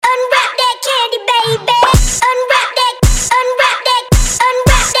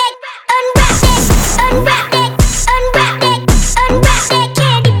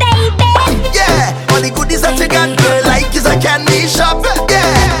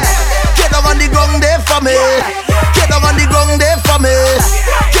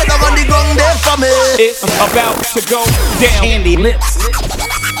It's about to go down. Andy Lips.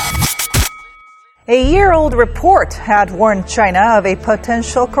 A year-old report had warned China of a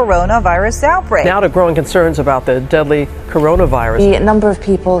potential coronavirus outbreak. Now to growing concerns about the deadly coronavirus. The number of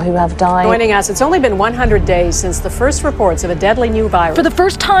people who have died. Joining us, it's only been 100 days since the first reports of a deadly new virus. For the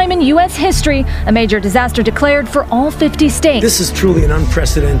first time in U.S. history, a major disaster declared for all 50 states. This is truly an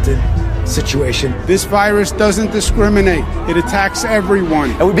unprecedented situation. This virus doesn't discriminate. It attacks everyone.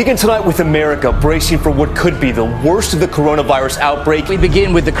 And we begin tonight with America bracing for what could be the worst of the coronavirus outbreak. We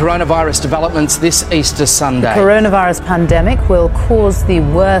begin with the coronavirus developments this Easter Sunday. The coronavirus pandemic will cause the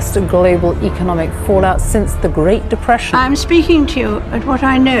worst global economic fallout since the Great Depression. I'm speaking to you at what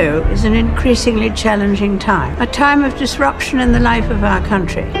I know is an increasingly challenging time, a time of disruption in the life of our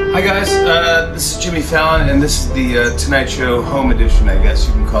country. Hi guys, this is Jimmy Fallon, and this is the Tonight Show home edition, I guess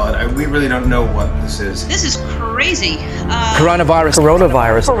you can call it. We really don't know what this is. This is crazy. Coronavirus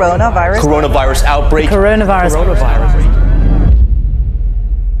Outbreak.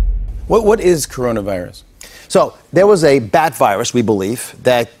 What is coronavirus? So there was a bat virus, we believe,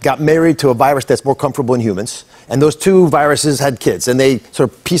 that got married to a virus that's more comfortable in humans. And those two viruses had kids, and they sort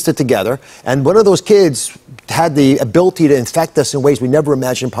of pieced it together. And one of those kids had the ability to infect us in ways we never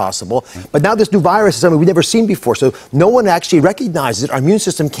imagined possible. But now this new virus is something we've never seen before. So no one actually recognizes it. Our immune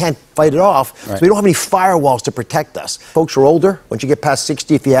system can't fight it off. Right. So we don't have any firewalls to protect us. Folks who are older, once you get past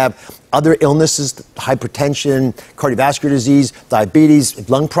 60, if you have other illnesses, hypertension, cardiovascular disease, diabetes,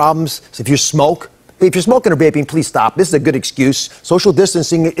 lung problems, so if you smoke, if you're smoking or vaping, please stop. This is a good excuse. Social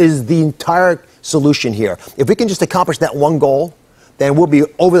distancing is the entire solution here. If we can just accomplish that one goal, then we'll be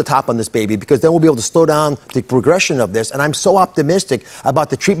over the top on this baby, because then we'll be able to slow down the progression of this. And I'm so optimistic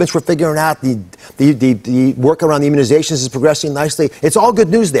about the treatments we're figuring out. The work around the immunizations is progressing nicely. It's all good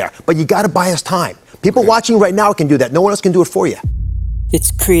news there, but you got to buy us time. People watching right now can do that. No one else can do it for you.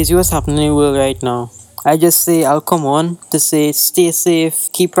 It's crazy what's happening in the world right now. I just say I'll come on to say stay safe,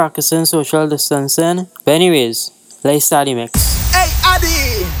 keep practicing social distancing. But anyways, let's start the mix. Hey,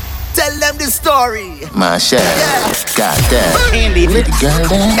 Addy! Tell them the story. Masha, got that. Andy, the girl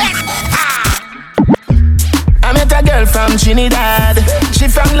there. I met a girl from Trinidad. She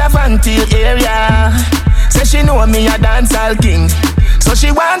from Laventille area. Say she know me a dancehall king. So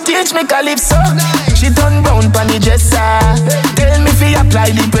she want teach me calypso. She turn round pon the dresser. Tell me fi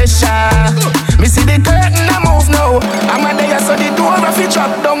apply the pressure. Me see the curtain a move now. I'm a there so the door fi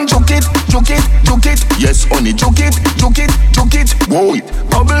drop down. Juke it, juke it, juke it. Yes, honey, juke it, juke it, juke it. Whoa it,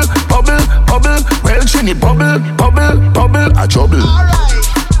 bubble, bubble, bubble. Well, Trini, bubble, bubble, bubble. A trouble.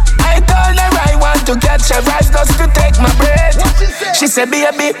 I told her I want to catch a rise just to take my breath. She said,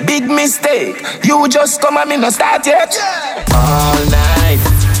 baby, big mistake. You just come and me no start yet. All night,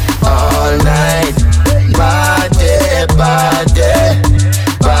 party, party,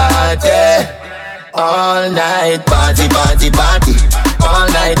 party. All night, party, party, party. All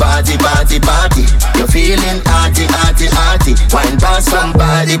night, party, party, party. You're feeling arty, arty, arty. Wine past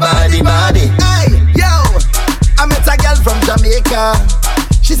somebody, body, body. Hey, yo, I met a girl from Jamaica.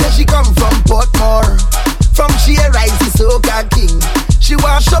 She said she come from Portmore. From she rise the soca king. She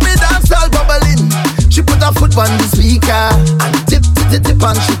want show me dancehall bubbling. She put her foot on the speaker and tip, tip, tip,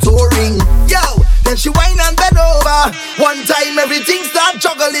 and she touring. Yo, then she whine and bend over. One time everything start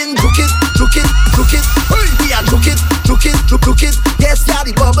juggling. Juke it, juke it, juke it. We are juke it, juke it, juke, juke it. Yes, yeah,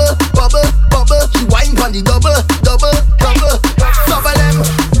 the bubble, bubble, bubble. She whine on the double, double, double, double them.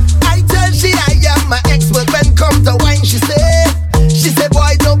 I tell she I am my expert when come to wine. She said,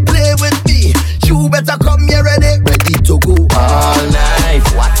 boy, don't play with me. You better come here ready to go. All night,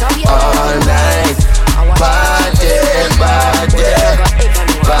 all night. Party, party,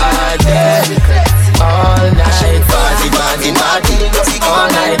 party. All night, party, party, party. All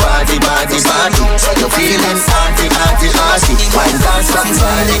night, party, party, party. You're feeling arty, arty, arty. Wine dance from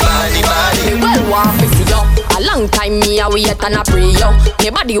body, body, body. Well, want to see you. A long time me a wait and a pray you. Me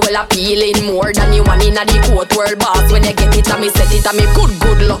body well appealing more than you want in a the court world boss. When you get it and me set it and me good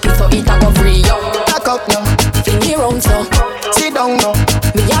lucky so it a go free you. Back up now, finger round so. Sit down now,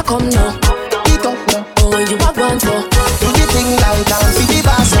 me a come now. Eat up now, oh you a want so. Do the thing like I'm for the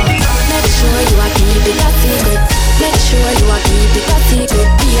boss. Make sure you a keep it a secret. Make sure you a keep it a secret.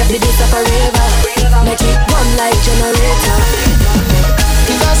 Baby this a forever. Make it run like generator.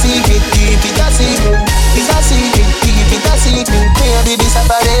 It's a secret, keep it a secret. It's a secret, keep it a secret. Baby this a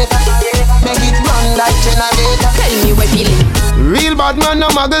forever. Make it run like generator. Tell me what feeling. Real bad man no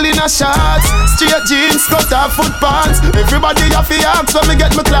muggle in a shots. Straight jeans, cut off foot pants. Everybody have to ask when me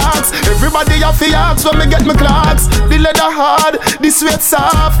get my clocks. Everybody have to ask when me get my clocks. The leather hard, the sweat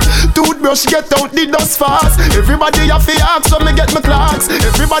soft. Toothbrush get out the dust fast. Everybody have to ask when me get my clocks.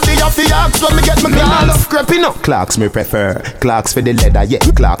 Everybody have to ask when me get my clocks. I love creeping up. Clocks me prefer. Clocks for the leather, yeah.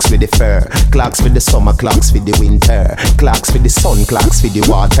 Clocks for the fur. Clocks for the summer, clocks for the winter. Clocks for the sun, clocks for the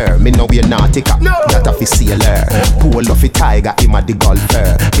water. Me know we're nautica, that a fi sailor. Pool of a tiger, him a the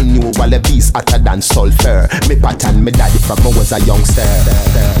golfer. Me knew all the bees hotter than sulfur. Me pattern me daddy from I was a youngster.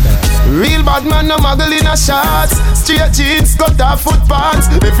 Real bad man no muggle in a shots. Straight jeans, cut off foot pants.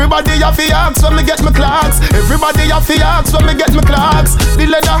 Everybody have to ask when me get my clocks. Everybody have to ask when me get my clocks. The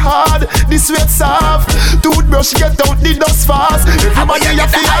leather hard, the sweat soft. Toothbrush get out the dust fast. Everybody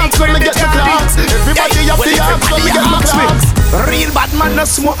have to ask when me get my clocks. Everybody have to ask when me get my clocks. Real bad man no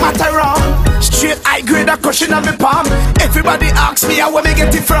smoke matter wrong. Straight high grade a cushion on me palm. Everybody asks me where me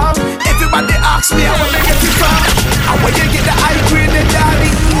get it from. Everybody asks me where me get it from. And where you get the high grade daddy?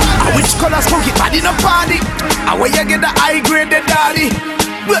 And which colors smoke it bad in a party? And where you get the high grade daddy?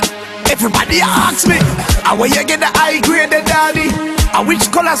 Well, everybody asks me. And where you get the high grade daddy? And which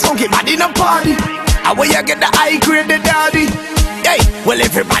colors smoke it bad in a party? And where you get the high grade daddy? Hey, well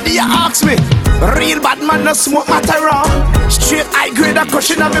everybody asks me. Real bad man no smoke matter wrong. Straight high grade a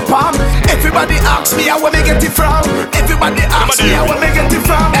cushion on me palm. Everybody asks me where me get it from. Everybody asks me where me get it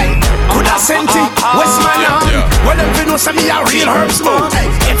from. Hey, coulda sent it, West Man on. Well if you know some me a real herb smoke. Hey,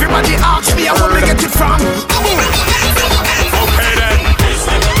 everybody asks me where me get it from. Okay then. This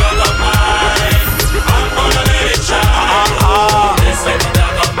ain't a brother of mine. I'm gonna let it shine. This ain't a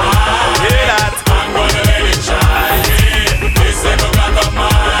brother of mine. Hear that? I'm gonna let it shine. This ain't a brother of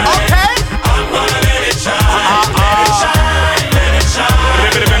mine. Okay. I'm gonna let it shine. Let it shine. Let it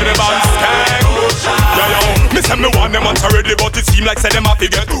shine. Me say me want them once already, but it seem like say them a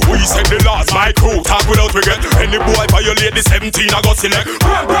forget. We said the last, my crew talk without regret. Any boy violate the 17, I go select.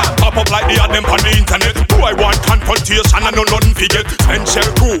 Pop up like the ad them on the internet. Boy want confrontation and no nothing forget. Send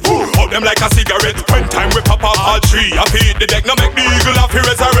shell crew, hold them like a cigarette. When time we pop up all three, I feed the deck. Now make the eagle have to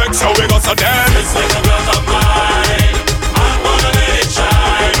resurrect. So we go so then. This is the blood of mine. I'm gonna let it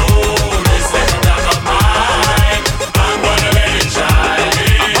shine. Oh, this is the blood of mine. I'm gonna let it shine.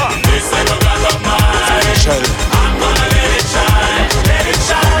 This is the blood of mine. I'm gonna let it shine. Let it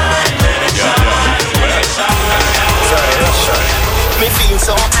shine. Let it shine. Let it shine. Me feel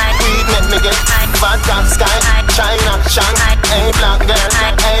so weed make me get bad top sky. Shine action. Hey black girl,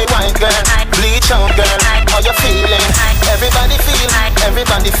 hey white girl, bleach out girl. How you feeling? Everybody feel like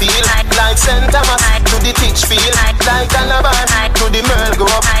St. Thomas to the Teach field, like Calabar to the Merle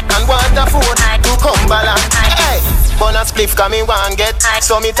Grove and Waterford to Cumberland. Hey, bonus spliff come me one get,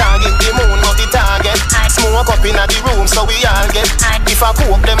 so me target the moon not the target. Smoke up inna the room so we all get. If I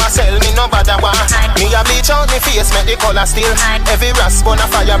cook them a sell me no bother one. Me a bleach out me face make the color still. Every rasp on a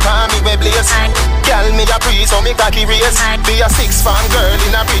fire pan me we blaze. Girl me a breeze so me cocky race. Be a 6-farm girl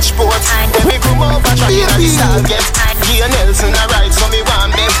in a Bridgeport. When me groom over track inna the stall get. Gia Nelson a ride so me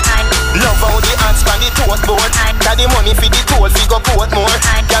want bet. Love how the ants pan the tote board. Got the money for the toll fi go Portmore.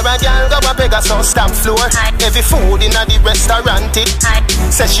 Cara girl go a Pegasus stamp floor. Every food inna the restaurant it.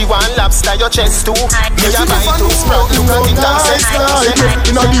 Say she want lobster your chest too. Me a buy two sprout look at it and say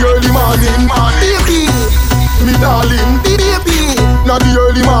inna the early morning, baby, me darling, baby. Inna the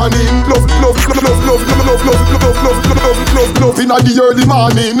early morning, love inna the early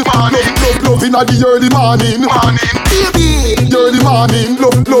morning, love inna the early morning, baby. Early morning,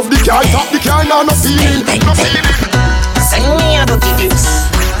 love the car top, the car now no feeling. Send me a dirty dips.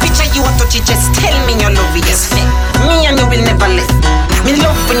 Picture you a touch it, just tell me you love it, yes. Me and you will never let. Me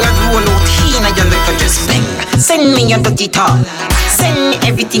love when you roll out here and you look at just bang. Send me your dirty talk. Send me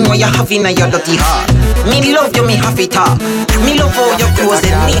everything what you have in your dirty heart. Me love you, me have it all. Me love all your clothes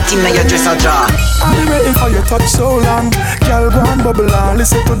and neat in your dresser jar. I've been waiting for your touch so long. Girl, go and bubble on.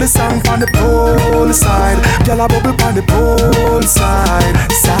 Listen to the song on the pole side. Girl, I bubble on the pole side.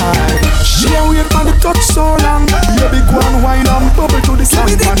 She a wait for the touch so long. You big one wine and bubble to the song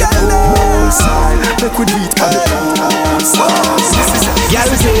on the pole side. Make we do it on the pole side. Girl,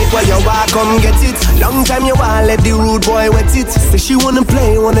 take what you want, come get it. Long time you want, let the rude boy wet it. Say she wanna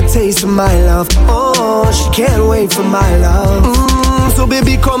play, wanna taste of my love. Oh, she can't wait for my love. So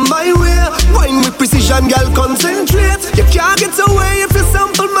baby, come my way. Wine with precision, girl, concentrate. You can't get away if you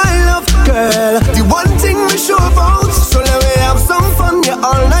sample my love, girl. The one thing we sure about. So let me have some fun, yeah,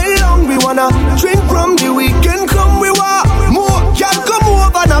 all night long. We wanna drink from the weekend, come we want more. Girl, come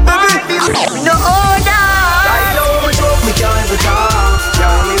over now, baby. No order. I know we joke, we can't ever talk.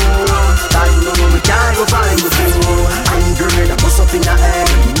 I know we can't go find the fool. I'm girl, I bust up in the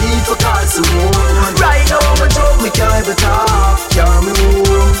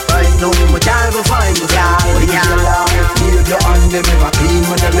never clean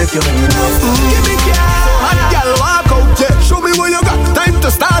when they left you enough. Give me girl, hot girl, walk out, yeah. Show me what you got, time to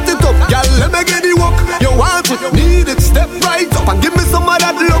start it up. Girl, let me get it work. You want it, need it, step right up and give me some of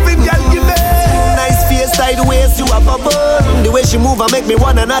that loving, girl, give me. Nice face, tight waist, you a bubble. The way she move, I make me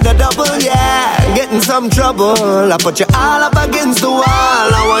want another double, yeah. Getting some trouble, I put you all up against the wall.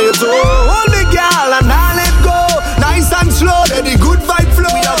 I want you to hold me, girl, and I let go. Nice and slow, let the good vibe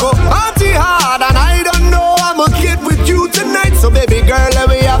flow. We a go party hard, and I don't know I'm a kid with you tonight. So baby girl, let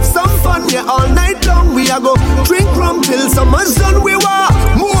me have some fun, yeah, all night long. We a go drink rum till summer's done. We want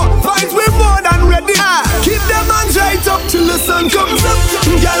more vibes, we more than ready. Keep them hands right up till the sun comes up.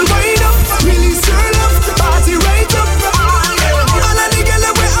 Girl, wind up, release your love, party right up. All of the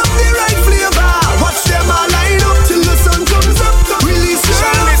girls we have the right flavor. Watch them all line up till the sun comes up. Release your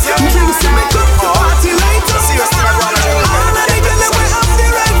love, drinks in the cup, party light up. All of the girls we have the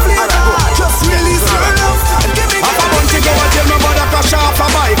right flavor. Just release your love and give me. I'm a bunch of girls tell me about a crash off a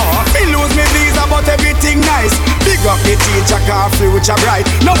bike. Me lose me visa but everything nice. Big up the teacher car future bright.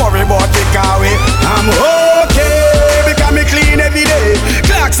 No worry about the car way. I'm okay because me clean every day.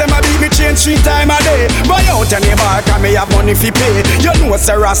 Clocks them a beat me change 3 times a day. Buy out any bar cause me have money fi pay. You know it's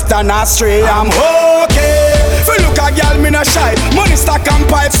a rasta not stray. I'm okay. Fi look a girl me no shy. Money stack and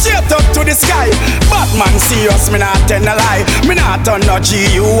pipe straight up to the sky. Batman serious me not tell no lie. Me not turn no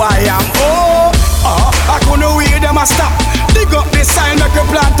GUI. I'm I couldn't wait them a stop. Dig up the sign make you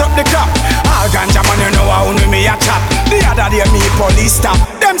plant up the crop. All ganja man you know how me a chat. The other day me police stop.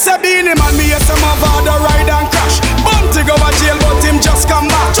 Them say Beanie Man me yes some of the ride and crash. Bounty go to jail but him just come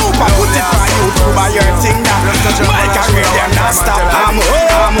back. Chupa put it on YouTube by your thing that my career them not stop. I'm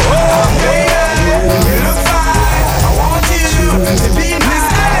okay. You look fine. I want you to be my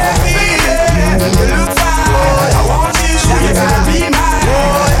baby. You look fine. I want you to be my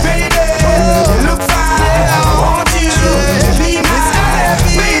baby. You look fine. I want you to be my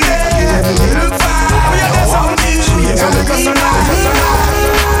baby. You look fine. I want you to be my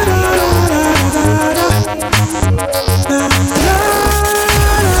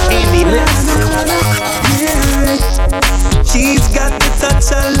She's got the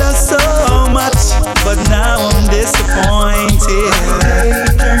touch I love so much, but now I'm disappointed.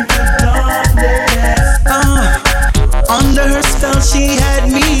 Under her spell she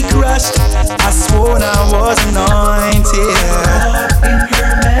had me crushed. I swore I was anointed.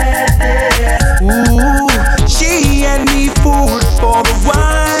 Ooh, she had me fooled for a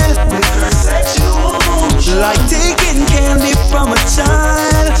while with her sexual motion, like taking candy from a child.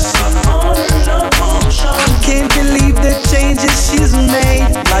 I can't believe the changes she's made,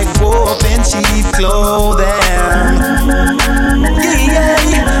 like warp and cheap clothing. Yeah,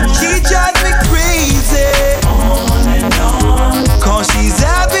 she drives me crazy. On and on, 'cause she's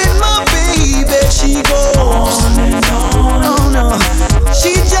having my baby. She goes on and on. Oh no,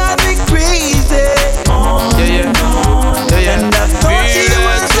 she drives me crazy. On and on. And I thought she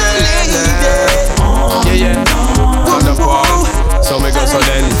was a lady. Wonderful. So me go so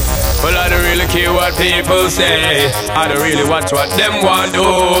then. Well, I don't really care what people say. I don't really watch what them want do.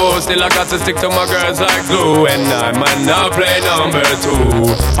 Still I got to stick to my girls like glue. And I might not play number 2.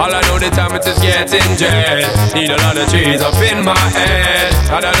 All I know the time it is getting jet. Need a lot of trees up in my head.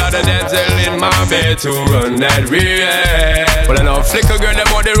 Got a lot of Denzel in my bed to run that real. Well, I know flicker girl, them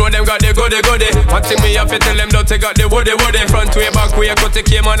on the road, them got the goody. One thing me have to tell them, don't they got the woody. Front way, back way, cut the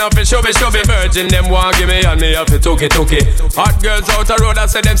came on off and show me. Virgin, them want give me, and me have to took it. Hot girls out the road, I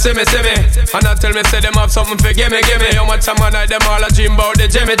say them see me. And I tell me, say them have something for gimme. How much time I night, them all a dream about the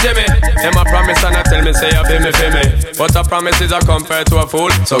Jimmy. Them a promise and I tell me, say you feel me. But a promise is a compare to a fool,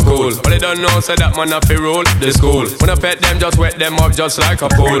 so cool. But they don't know, say that man have to rule the school. When I pet them, just wet them up just like a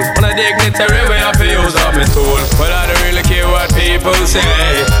pool. When I dignitary way, I have to use up my tool. But I don't really care what people say.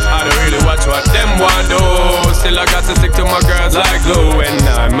 I don't really watch what them want do. Still I got to stick to my girls like glue. And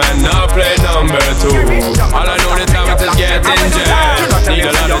I might not play number 2. All I know the time it is getting jet. Need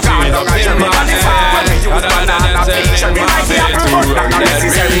a lot of trees up in my head. Got a lot of Denzel in my bed to run that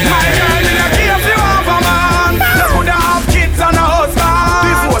real. My girl, in a case you have a man. You could have kids and a husband.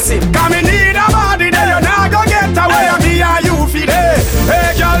 Divorce him, 'cause me need a body. Then you not go get away. Me and you feel it. Hey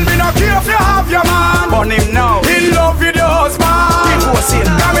girl, me no care if you have your man, but him now in love with your husband. Divorce him,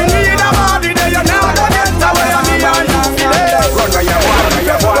 'cause me need a body. Then you not go get away. Me and you feel it.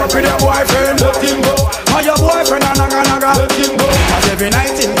 Run with your boyfriend, let him go. And your boyfriend a naga, let him go. 'Cause every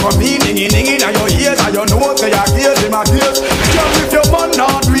night him come in, dinging in your ears, and you know say your ears him a tears. Girl, if your man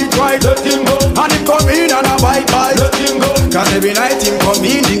not reach right, let him go. And him come in and a bite, let him go. 'Cause every night him come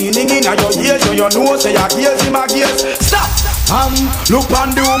in, dinging in your ears, so you know say your ears him a gears. Stop. Look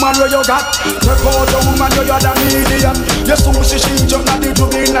on the woman where you got. Check out the woman where you're the medium. You sushi she jump at the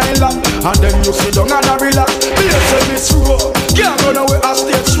juvenile lap. And then you sit down and a relax. Here's a miss row. Can't run away a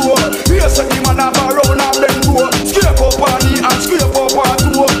stage show. Here's a man have a round and bend low. Scrape up on knee and scrape up on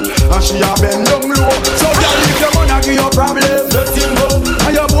toe. And she a bend down low. So girl, if your man a give you problem, let him go.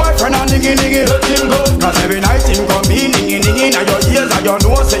 And your boyfriend a niggy niggy, let him go. Cause every night him come in niggy niggy. And your ears and your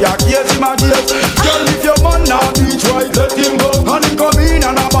nose say your ears him a gears. Girl, if your man not beat right, let him go. And him come in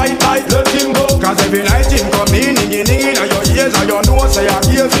and a bite tight, let him go. Cause every night him come in niggy niggy. And your ears and your nose say your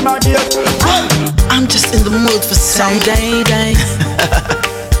ears him a gears. I'm just in the mood for some day. Day.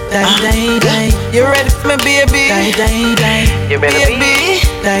 You ready for me, baby? Day. You ready, baby?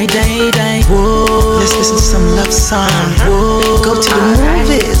 Day. Whoa. Let's listen to some love song. Whoa. Go to the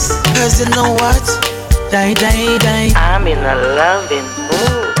movies. Cause you know what? Day. I'm in a loving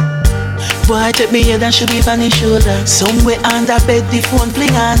mood. Boy, take me head and should be on his shoulder. Somewhere under bed, the phone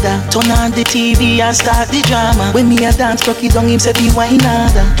playing under. Turn on the TV and start the drama. When me a dance, rock it down, him say be wine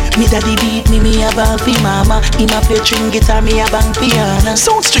harder. Me daddy beat me a bang fi mama. Him a play string guitar, me a bang piano.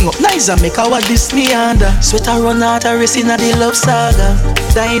 Sound string up nice and make our this me under. Sweater run out a race in a the love saga.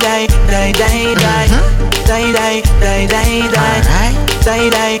 Die. Die.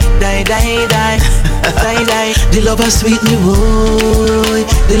 The lover sweet me boy.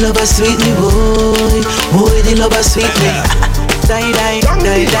 The lover sweet me boy. Boy, the lover sweet me. Die.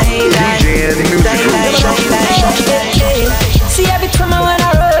 See every time I wanna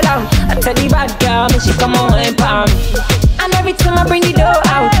roll out, I tell the bad girl, me she come on and pound me. And every time I bring the dough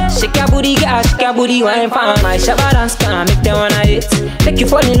out, shake your booty, girl, shake your booty, wine for my shabba dance can make them wanna hit. Make you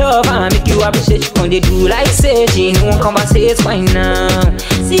fall in love and make you appreciate. When they do like say, she no conversate, fine now.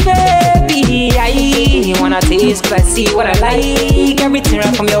 See baby, I wanna taste, cause I see what I like. Everything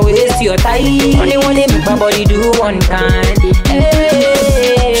right from your waist to your thigh. Only one make my body do one kind.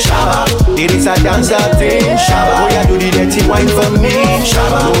 Hey. Shabba, it is a dance thing. Shabba, oh yeah, do the dirty wine for me.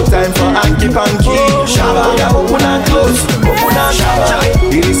 Shabba, no time for hanky-panky. Shabba, oh yeah, open and close. Open and Shabba,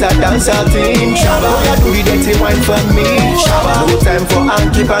 it is a dance thing. Shabba, oh yeah, do the dirty wine for me. Shabba, no time for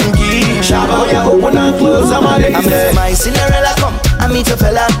hanky-panky. Shabba, oh yeah, open and close. I'm my Cinderella, come, I meet a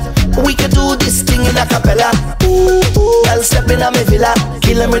fella. We can do this thing in a cappella. I'll step in a me villa.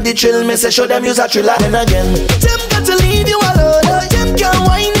 Kill them with the chill, me say show them use a thriller. Then again, them got to leave you alone. Them can't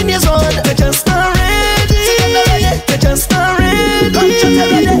whine in your zone. They just not ready. They just not ready.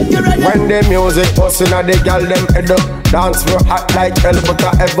 When the music bustin' at the gal them head up. Dance for hot like hell but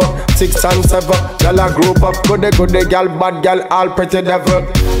ever 6 and 7, y'all a group up. Goody gal, bad gal, all pretty devil.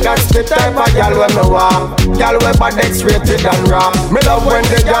 That's the type of gal when me want. Gal we bad X-rated and raw. Me love when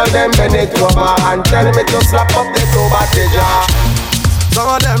the gal them bend it over and tell me to slap up the over the jaw. Some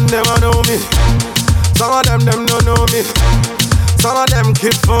of them never know me. Some of them don't know me. Some of them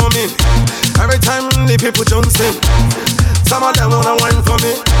keep for me. Every time the people jump in. Some of them wanna wine for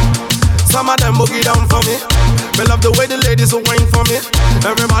me. Some of them boogie down for me. Me love the way the ladies will wine for me.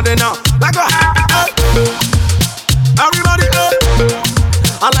 Everybody now, like a everybody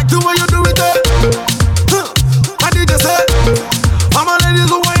I like the way you do it What did you say? All my ladies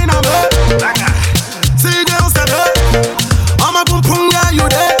will wine on me. See girls that I'm a boom boom guy, you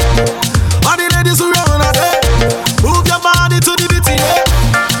there. All the ladies who run out there. Move your body to the beat, yeah.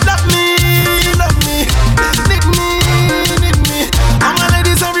 Love me, need me. All my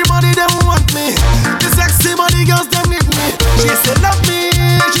ladies, everybody them want me. The sexy body girls them need me. She said love me,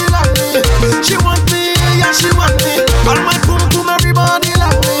 she love me. She want me, yeah she want me. All my boom boom, everybody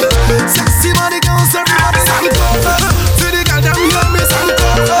love me. Sexy body girls, everybody sanko. See the girl them hear me sanko.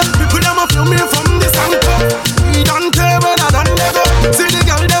 People them a feel me from the sanko. We don't care whether I don't never. See the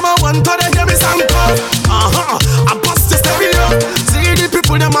girl them a want to hear me sanko. I bust the stereo. See the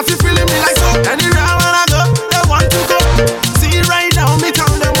people them a feel me like so. Anywhere when I go, they want to go. See right now me tell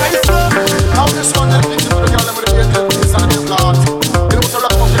them why so. Now this one them need to know the girl them with the great face and the blood. They must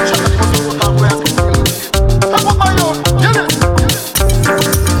rock up the shot and they must put on where I put my own. Get it.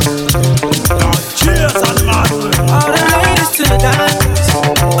 Cheers and man. All the ladies to the dance. Oh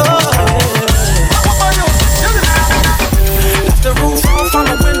yeah. Put my own. Get it. Left the roof off on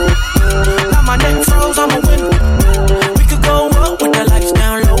the window. Now my neck froze on the window. We could go up with the lights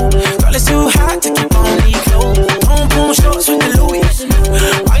down low. Girl, it's too hot to keep on leave low. Boom boom shorts with the Louis.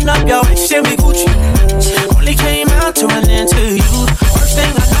 Wind up your waist and be Gucci. Only came out to run into you. First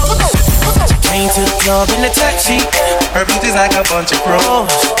thing I know, came to the club in the taxi. Her beauty's like a bunch of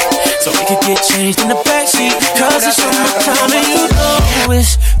pros. So we could get changed in the backseat. Cause it's summertime and you know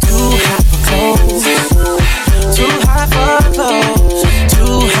it's too hot for clothes. Too hot for clothes.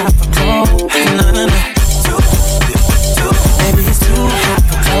 Too hot for clothes. No.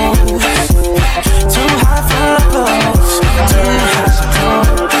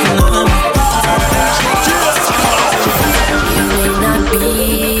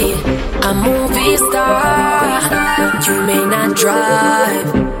 drive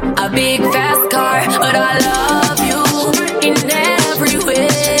a big fast car, but I love you in every way.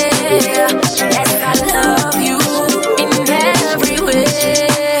 Yes, I love you in every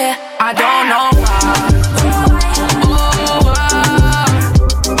way. I don't know why.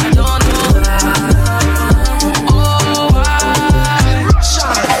 I don't know why.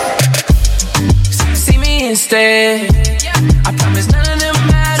 See me instead. I promise none of them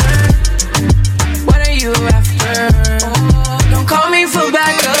matter. What are you after? Don't call me for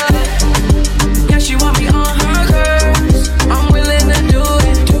backup. Yeah, she want me on her curves. I'm willing to do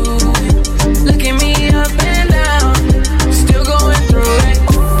it. Look at me up and down. Still going through it.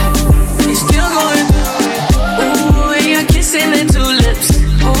 Still going through it. Ooh, and you're kissing the tulips.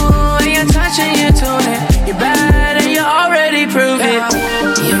 Ooh, and you're touching your tunic. You're bad and you already proved it.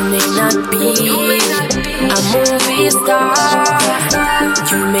 You may not be a movie star.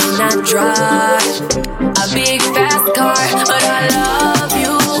 You may not drive a big fast car, but I love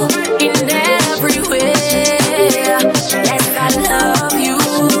you in every way. Yes, I love you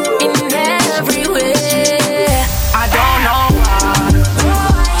in every way. I don't know why.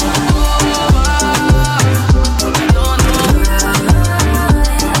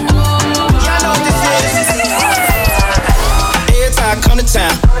 Y'all know what this is. Every time I come to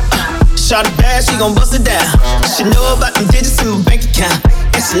town, shawty bad, she gon' bust it down. She know about them digits in my bank account.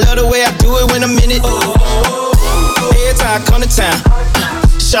 And she love the way I do it when I'm in it. Every time I come to town,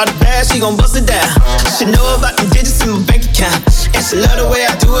 shawty bad, she gon' bust it down. She know about them digits in my bank account. And she love the way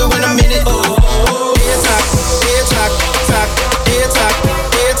I do it when I'm in it. Every time, every time, every time,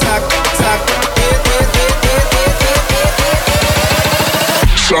 every time,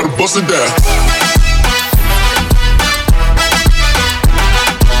 Shawty bust it down.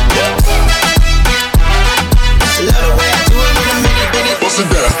 Bust it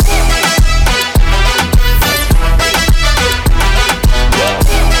down.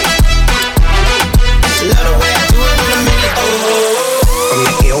 From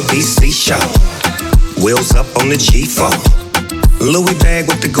the LBC show, wheels up on the G4, Louis bag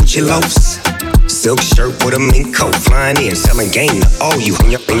with the Gucci loafs, silk shirt with a mink coat, flying in, selling game to all you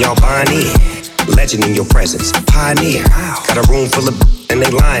and y'all buying in. Legend in your presence, pioneer. Got a room full of and they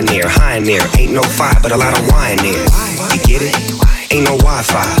lying there, high in there. Ain't no fire, but a lot of wine there. You get it? Ain't no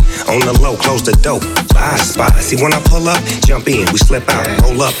Wi-Fi. On the low, close the door. Fly spot. See when I pull up, jump in, we slip out,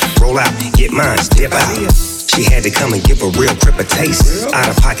 roll up, roll out, get mines, dip out. She had to come and give a real crip a taste. Out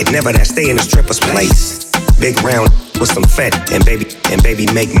of pocket, never that stay in the stripper's place. Big round with some fat and baby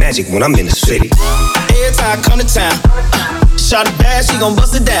make magic when I'm in the city. Every time I come to town, shawty bad, she gon'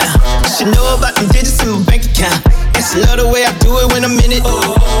 bust it down. She know about them digits in my bank account. And she love the way I do it when I'm in it.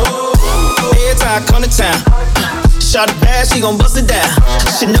 Every time I come to town, shawty bad, she gon' bust it down.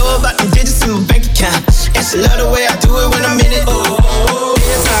 She know about them digits in my bank account. And she love the way I do it when I'm in it.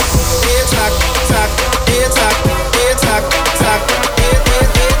 Every time, every time, every time, every time,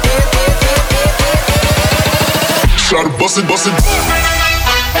 Shawty bust it, bust it.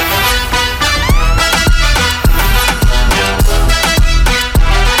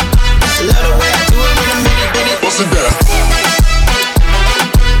 Bust it down.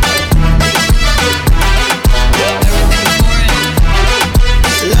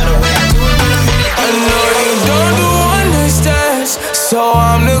 So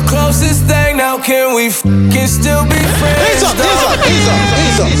I'm the closest thing. Now can we can still be friends?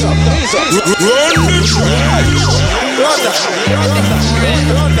 Run the track.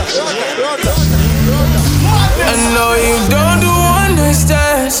 I know you don't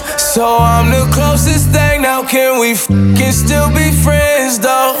understand. So I'm the closest thing. Now can we can still be friends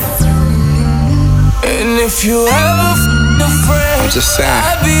though? And if you ever a friend, I'm just saying,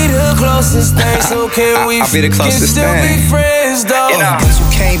 I'll be the closest thing. So can we I'll be the closest can still thing. be friends though? You know, But you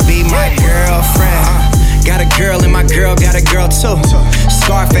can't be my girlfriend. Got a girl and my girl got a girl too.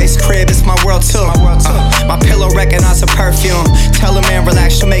 Scarface crib, it's my world too. My pillow recognize her perfume. Tell a man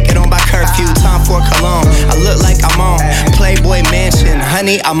relax, she'll make it on by curfew. Time for cologne, I look like I'm on Playboy Mansion,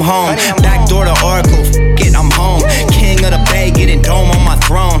 honey, I'm home. Back door to Oracle, get I'm home. King of the Bay, getting dome on my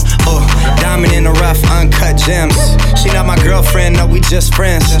throne. Diamond in the rough, uncut gems. She not my girlfriend, no, we just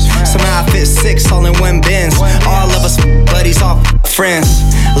friends. Somehow I fit 6 all in one bins. All of us buddies, all friends.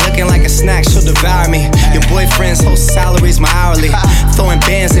 Looking like a snack, she'll devour me. Your boyfriend's whole salary's my hourly. Throwing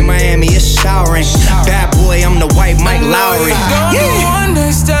bands in Miami, it's showering. Bad boy, I'm the white Mike Lowry. Yeah.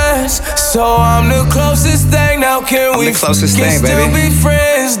 Understands, so I'm the closest thing. Now can we the closest can thing, still baby. be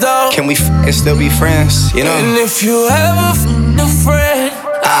friends though? Can we can still be friends? You know. And if you ever a friend,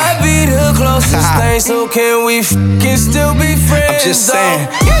 I'll be the closest thing. So can we can still be friends? I'm just though? saying.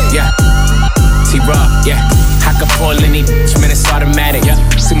 Yeah. T-Rock, yeah. I could pull any bitch, man, it's automatic.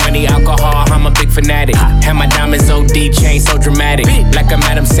 Too money, alcohol, I'm a big fanatic. Have my diamonds OD, chain so dramatic. Like I'm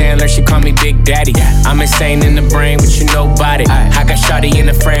Adam Sandler, she call me Big Daddy. I'm insane in the brain, but you know about it. I got shawty in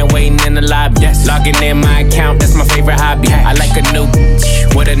the frame, waiting in the lobby. Logging in my account, that's my favorite hobby. I like a new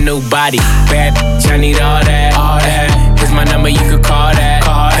bitch with a new body. Bad bitch, I need all that. Here's my number, you could call that.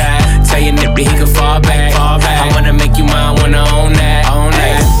 Tell your nigga he could fall back. I wanna make you mine, wanna own that.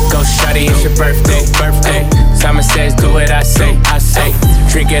 Go shawty, it's your birthday. Simon says, do what I say.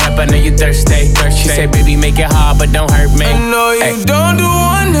 Drink it up, I know you thirsty. She say, baby, make it hard, but don't hurt me. I know you don't do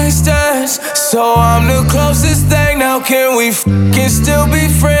one night stands, so I'm the closest thing. Now can we can still be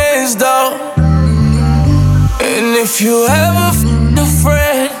friends though? And if you ever a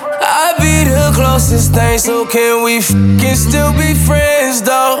friend, I'll be the closest thing. So can we can still be friends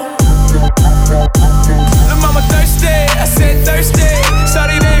though? Lil' mama thirsty, I said thirsty.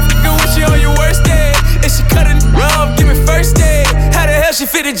 Sorry they ain't fucking with you on your worst day. If she cut it wrong, give me first day. How the hell she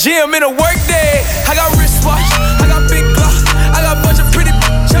fit the gym in a work day? I got wristwatch, I got big glock, I got bunch of pretty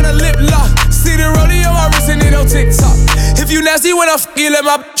tryna lip lock. See the rodeo, I wrist and it on TikTok. If you nasty when I fuck you, let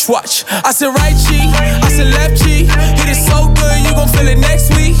my bitch watch. I said right cheek, I said left cheek. Hit it so good, you gon' feel it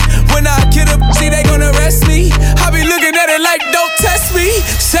next week. When I get up, see they gon' arrest me. I be looking at it like don't test me.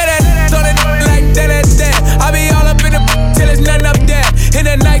 Say that, throw that like that. I be all up in the till there's nothing up there. In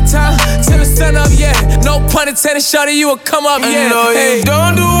the nighttime, till the sun up, yeah. No pun intended, shawty, you will come up, yeah. I know you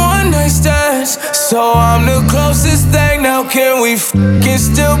don't do one night stands, so I'm the closest thing. Now can we can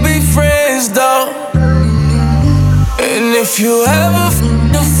still be friends though? And if you ever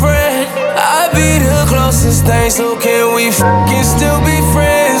a friend, I'll be the closest thing. So can we can still be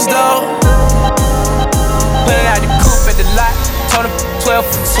friends though? Pulling out the coupe at the lot, told him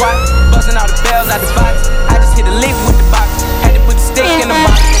 12-foot swat, buzzing all the bells out the box. I just hit a lick with the box, had to put the stick in the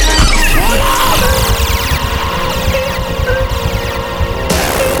box.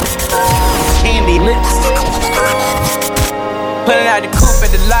 Candy lips. Pulling out the coupe at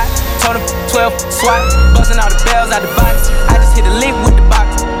the lot, told him 12-foot swat, buzzing all the bells out the box. I just hit a lick with the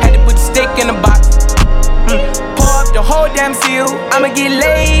box, had to put the stick in the box. Pour up the whole damn seal, I'ma get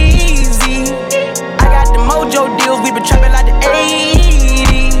lazy. I got the mojo deals, we been trapping like the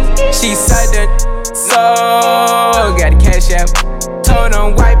 80s. She said that, so got the cash out. Told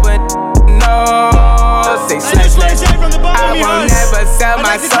him wipe it, no. Say slash. I won't never sell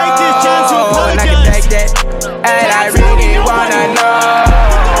my soul. And I can take that, and I really wanna know.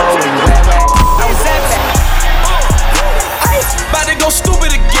 I was at that. About to go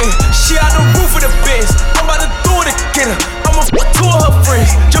stupid again. She out the roof of the Benz. I'm about to do it again. I'ma fuck two of her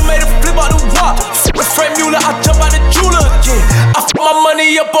friends. Just made a flip out the wall. With Frank Mueller, I jump out the jeweler again. I fuck my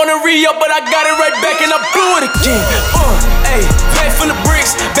money up on the re-up, but I got it right back and I blew it again. Ayy, bag full of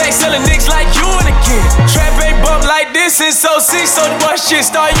bricks, bag selling nicks like you and again. Trap ain't bump like this since 06, so the boy shit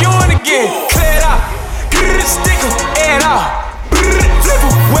start you and again. Clear it out, stick em, air it out. Flip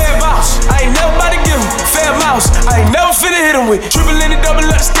em, wear em out. I ain't never about to give him fair mouse. I ain't never finna hit him with triple in the double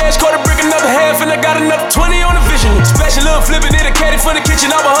up the stash, quarter brick, another half, and I got another 20 on the vision. Special little flipping it, a caddy from the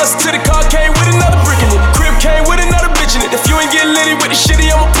kitchen. I'ma hustle till the car came with another brick in it. Crib came with another bitch in it. If you ain't getting litty with the shitty,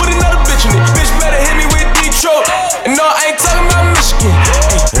 I'ma put another bitch in it. Bitch better hit me with Detroit. And no, I ain't talking about Michigan.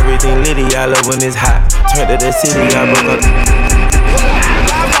 Everything litty, I love when it's hot. Turn to the city, I broke up.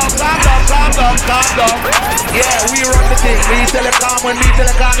 Calm down. Yeah, we run the thing. We telecom, when we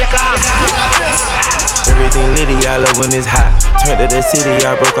telecom, you calm. Everything litty, I love when it's hot. Turn to the city,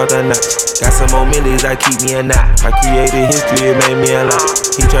 I broke out the knot. Got some more millies, I keep me a knot. I created history, it made me a lot.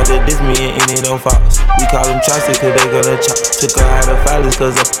 He tried to diss me and it on Fox. We call them Chaucer cause they gonna chop. Took her out of filers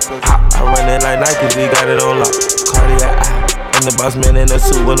cause I'm hot. I run it like Nike, we got it on lock. Cardiac eye. I'm the boss man in a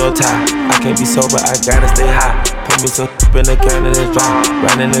suit with no tie. I can't be sober, I gotta stay high. Put me some in the can and it's dry.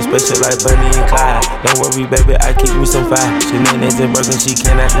 Riding in special like Bunny and Clyde. Don't worry, baby, I keep me some fire. She names and broken, she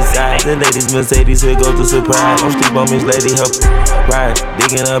cannot decide. The ladies Mercedes, here goes the surprise. Don't sleep on this lady, help ride.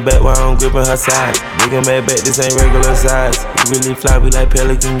 Digging her back while I'm gripping her side. Digging back, this ain't regular size. You really fly, we like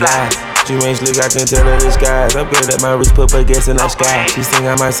pelican glide. She ain't slick, I can tell her disguise. Upgrade at my wrist, put her gas in the sky. She think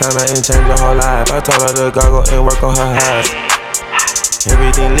I might sign her and change her whole life. I told her to goggle and work on her eyes.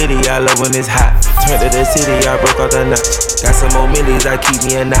 Everything litty, I love when it's hot. Turn to the city, I broke out the knot. Got some more millies, I keep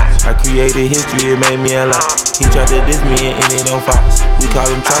me a knot. I created history, it made me a lot. He tried to diss me and it on Fox. We call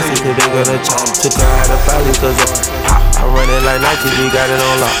them Chaucer cause they gonna chop. Took her out of filers cause I'm hot. I run it like Nike, we got it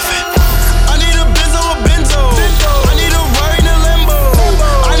on lock. I need a Benz or a Benzo. I need a ride in a Lambo.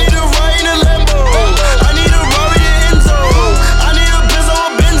 I need a ride in a Lambo. I need a Rari in Enzo. I need a Benz or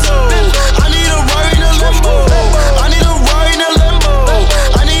a Benzo. I need a ride in a Lambo. I need a ride in a Lambo.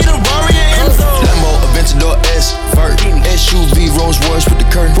 I need a Rari in Enzo. Lambo, Aventador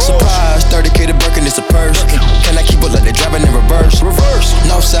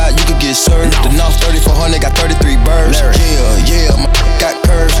yes sir. The North 3400 got 33 birds. Yeah, my got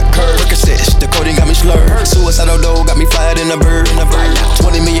curves. Percocets, the coding got me slurred. Suicidal dough got me fired in a bird.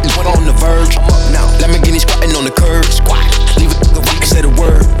 20 million on the verge. I'm up now. Lamborghini squatting on the curb. Leave it the rock, say the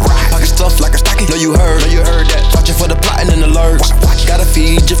word. Pocket stuff like a stocking. Know you heard that. Watching for the plotting and the lurks. Gotta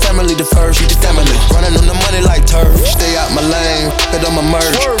feed your family the first. Feed your family. Running on the money like turf. Stay out my lane, it on my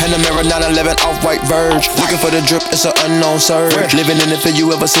merge. Panamera 911 off-white verge. Looking for the drip, it's an unknown surge. Living in the field,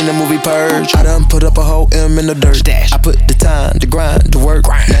 you ever seen the movie Purge? I done put up a whole M in the dirt. I put the time, the grind, the work.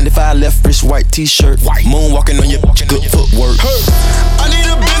 95 left wrist, white t-shirt. Moonwalking on your good footwork. I need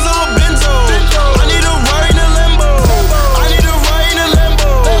a Benzo, a Benzo. I need a ride in a Lambo. I need a ride in a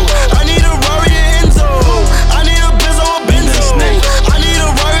Lambo. I need a Rari and Enzo. I need a Benzo, a Benzo. I need a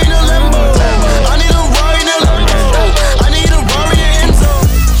ride in a Lambo. I need a ride in a Lambo. I need a Rari and Enzo.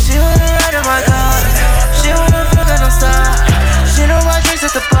 She wanna ride in my car. She wanna fuck on the side. She know my drinks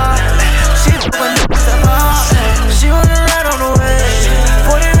at the bar. She when the bar. She wanna ride on the way.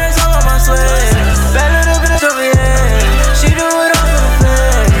 40 racks all on my sweat. Bad little bitch over here. She do it all for the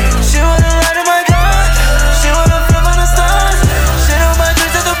fame. She wanna ride in my car. She wanna flip on the stars. She know my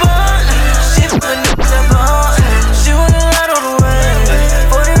drinks at the bar. She when the bar. She wanna ride on the way.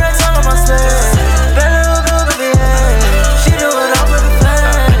 40 racks all on my sweat. Bad little bitch over here. She do it all for the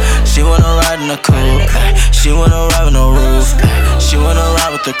fame. She wanna ride in a coupe. She wanna ride with no roof. She wanna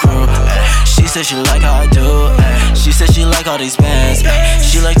ride with the crew. She said she like how I do. She said she like all these bands.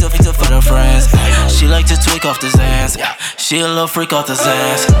 She like to fix up for her friends. She like to tweak off the Zans. She a little freak off the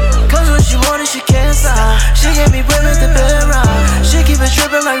Zans. Cause when she want it, she can't stop. She get me bread with the bed rock. She keep it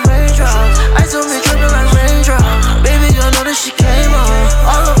drippin' like raindrops. I told me drippin' like raindrops. Baby girl know that she came on.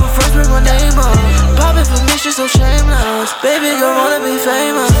 All of her friends bring my name up. Poppin' for me, she so shameless. Baby girl wanna be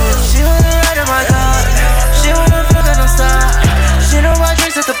famous. She wanna ride in my car. She wanna fuck on the side. She know my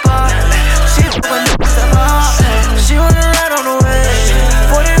drinks at the bar. She when the bar. She wanna ride on the way.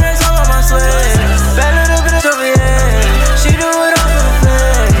 40 racks all on my sweat. Bad little bitch over here. She do it all for the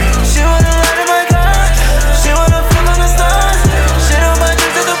fame. She wanna ride in my car. She wanna fuck on the stars. She know my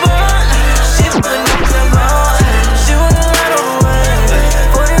drinks at the bar. She when the bar. She wanna ride on the way.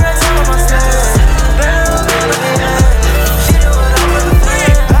 40 racks all on my sweat. Bad little bitch over here. She do it all for the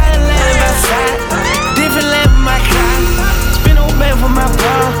fame. Riding land by side, different land for my car. Spin old band for my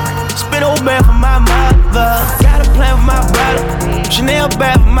bro, spin old band for my mother. Got a plan for my brother, Chanel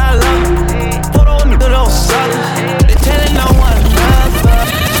bag for my lover. Put on those suckers, they telling no one another.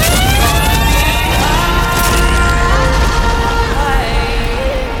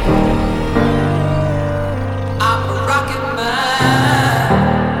 I'm a rocket man.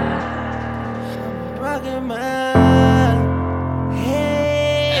 Rocket man,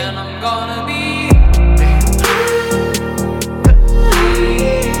 yeah. And I'm gonna be.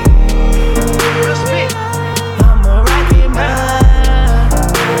 I'm a rocket man.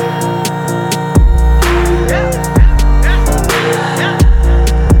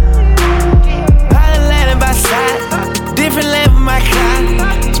 Riding land by side, different land for my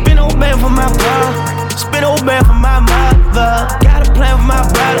car. Spin old band for my bro, spin old band for my mother. Got a plan for my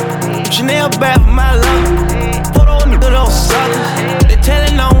brother, Chanel bag for my lover. Put on those suckers, they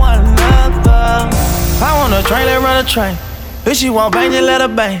telling no one another. I want a train, let run a train. If she want bang, just let her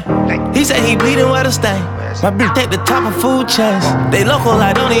bang. He said he bleeding with a stain. My bitch take the top of food chains. They local,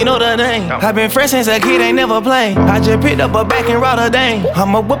 I don't even know the name. I been fresh since a kid, ain't never played. I just picked up a back in Rotterdam.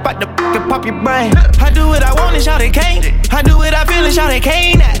 I'ma whip out the and pop your brain. I do what I want and shout it can't. I do what I feel and shout it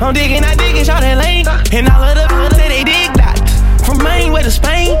can't. I'm digging, I dig and shout it lane. And all of the brothers say they dig that. From Maine way to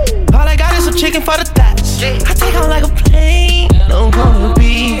Spain, all I got is some chicken for the thoughts. I take on like a plane. Don't gonna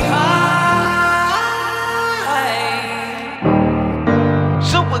be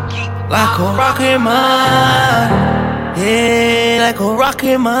super geek. Like a rocket man, yeah, like a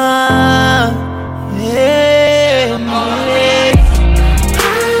rocket man, yeah, yeah.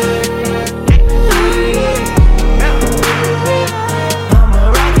 I'm a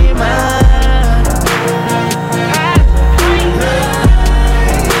rocket man.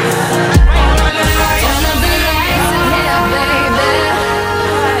 Turn up the lights in here, baby.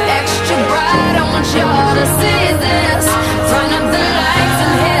 Extra bright, I want y'all to see this. Turn up the lights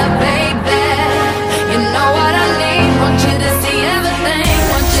in here, baby. You know what I need. Want you to see everything.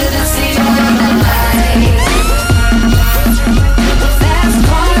 Want you to see all the lights.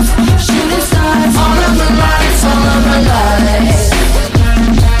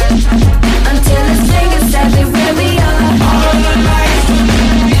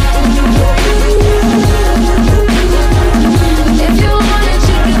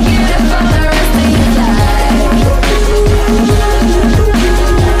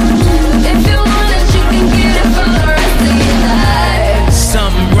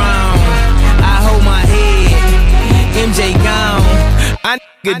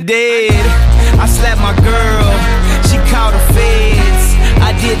 Good dead. I slapped my girl, she called the feds.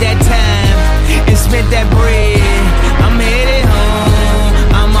 I did that time and spent that bread. I'm headed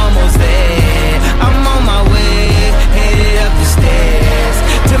home, I'm almost there. I'm on my way, headed up the stairs.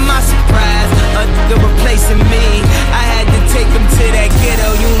 To my surprise, a nigga replacing me. I had to take him to that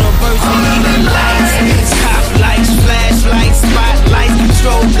ghetto university. The lights, top lights, flashlights, spotlights,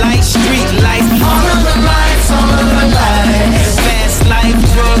 strobe lights, street lights. All of the lights, all of the lights. Fast life,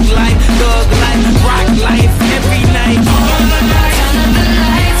 drug life, thug life, rock life, every night. All of the lights. Turn up the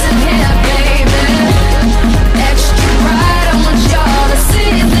lights in here, baby. Extra bright, I want y'all to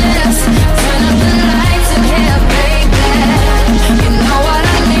see this. Turn up the lights in here, baby. You know what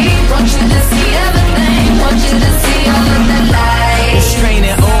I need, want you to see everything. Want you to see all of the lights.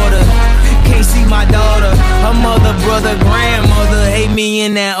 Restraining order, can't see my daughter. Her mother, brother, grandmother hate me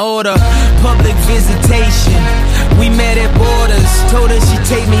in that order. Public visitation, we met at Borders. Told her she'd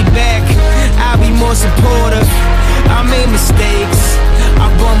take me back, I'll be more supportive. I made mistakes, I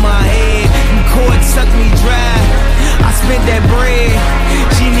bumped my head, and court sucked me dry. I spent that bread,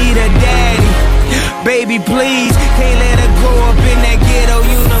 she need a daddy. Baby, please, can't let her grow up in that ghetto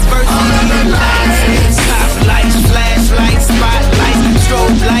university. Lights, top lights, flashlights, spotlights,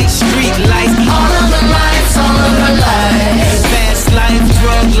 strobe lights, street lights. All of the lights, all of the lights. Fast life,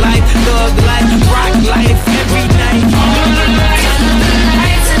 drug life, thug life, rock life, every night. All of the lights. Turn up the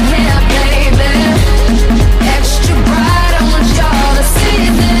lights in here, baby. Extra bright, I want y'all to see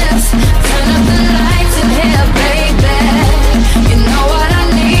this. Turn up the lights in here, baby. You know what I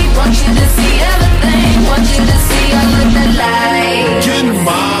need, want you to see everything. Want you to see all of the lights. Get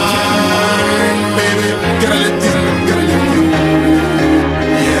mine, baby. Gotta let this, gotta let you.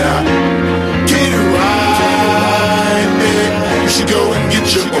 Yeah. Get it right, baby. You should go and get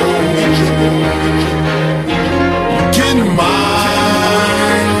your own. Get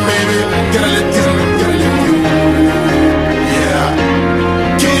mine, baby. Gotta let this, gotta let you. Yeah.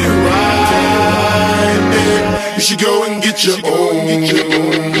 Get it right, baby. You should go and get your own.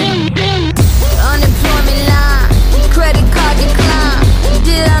 Unemployment line, credit card decline.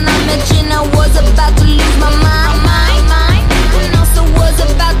 Did I not mention I was about to lose my mind? And also was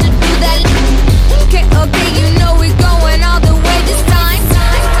about to do that. Okay, you know we're going all the way this time. We're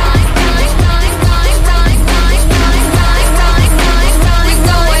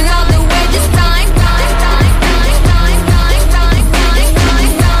going all the way this time.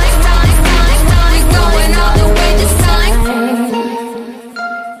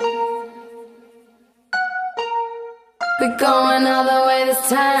 We're going all the way this time. We're going all the way this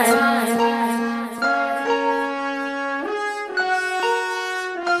time.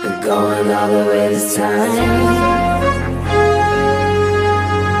 We're going all the way this time.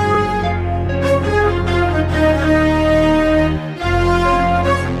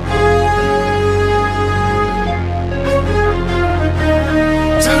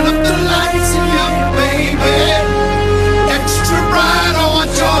 Turn up the lights in here, baby. Extra bright, I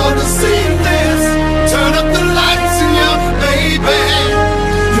want y'all to see this. Turn up the lights in here, baby.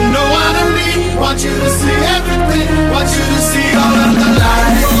 You know what I need, want you to see everything. Want you to see all of the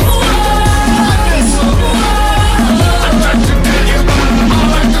lights. I'm trying to tell you about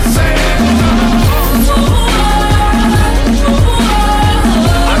all I can say.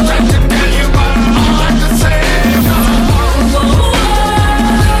 I'm trying to tell you about all I can say.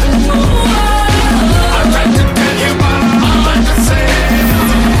 I'm trying to tell you about all I can say.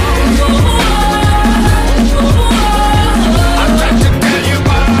 I'm trying to tell you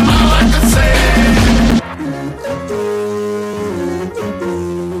about all I can say.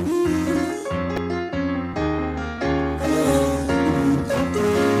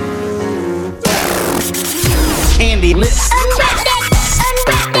 Candy lips.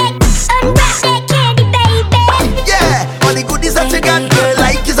 Yeah, all the goodies that you got, girl,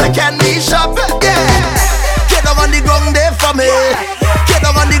 like is a candy shop. Yeah, get down on the ground there for me. Get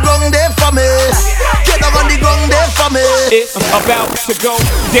down on the ground there for me. Get down on the ground there for me. It's about to go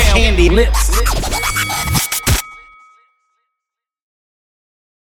down. Candy lips.